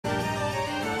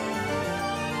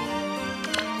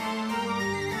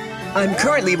I'm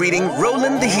currently reading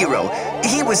Roland the Hero.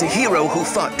 He was a hero who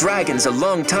fought dragons a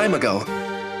long time ago.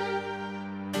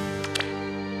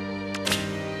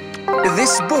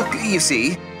 This book, you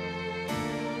see...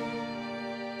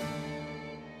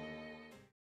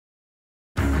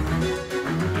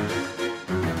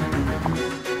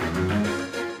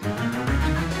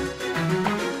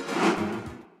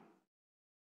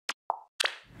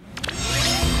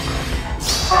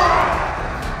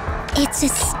 It's a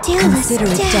still Consider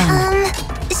it done.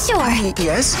 Sure.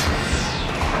 Yes?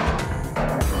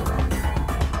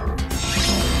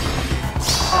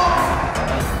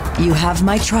 You have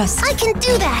my trust. I can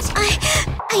do that.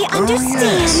 I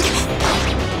understand.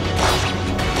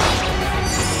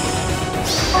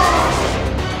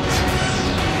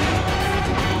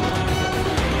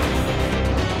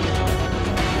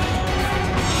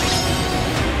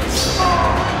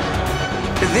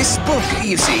 This book,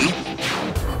 you see...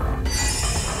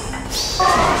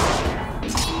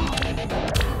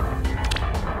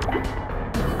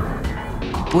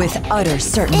 With utter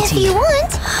certainty. If you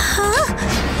want. Huh?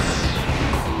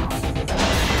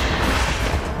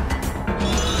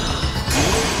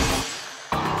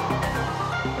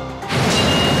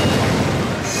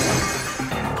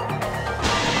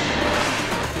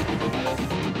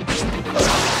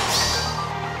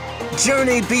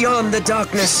 Journey beyond the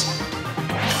darkness.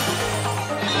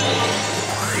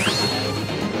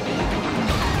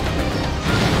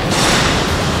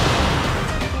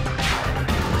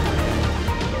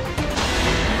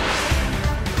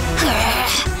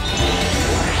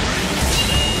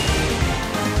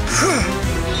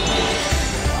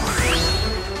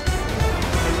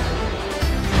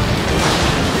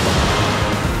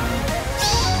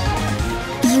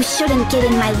 You shouldn't get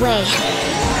in my way.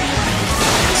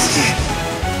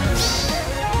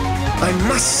 I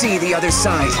must see the other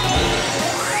side.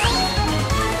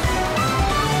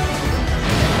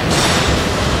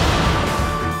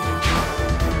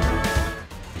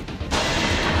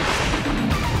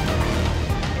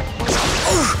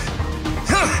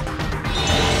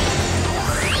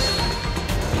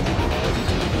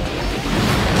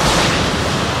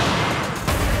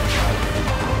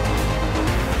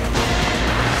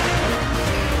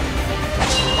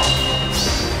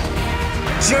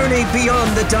 Journey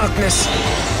beyond the darkness.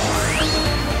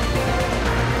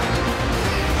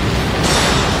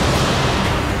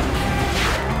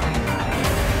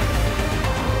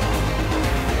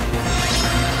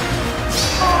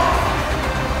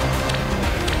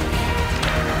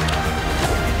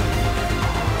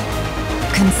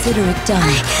 Consider it done.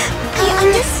 I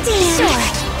understand.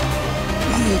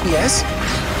 Sure. Yes?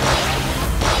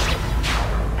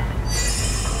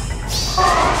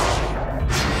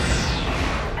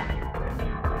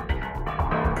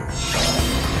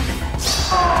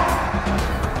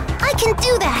 I can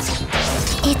do that.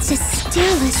 It's as still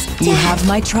as death. You have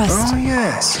my trust. Oh,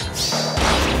 yes.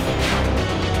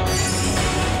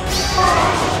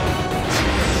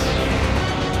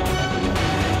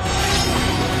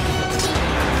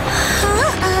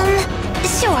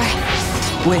 Sure.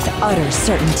 With utter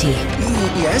certainty.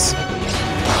 Yes?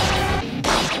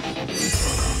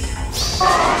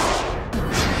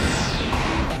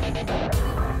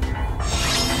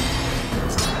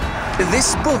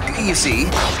 This book, you see...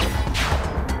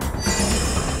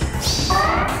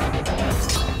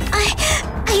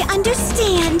 I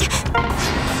understand.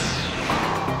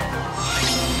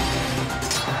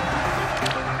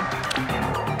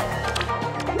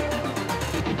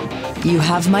 You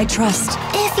have my trust.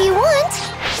 If you want.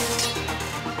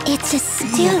 It's as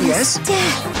still Yes? as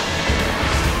death.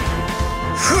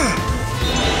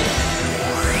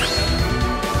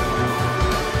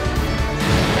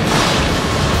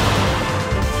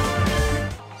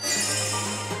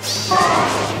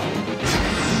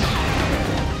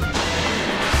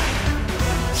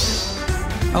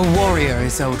 A warrior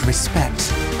is owed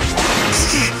respect.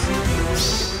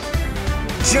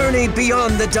 Journey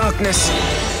beyond the darkness.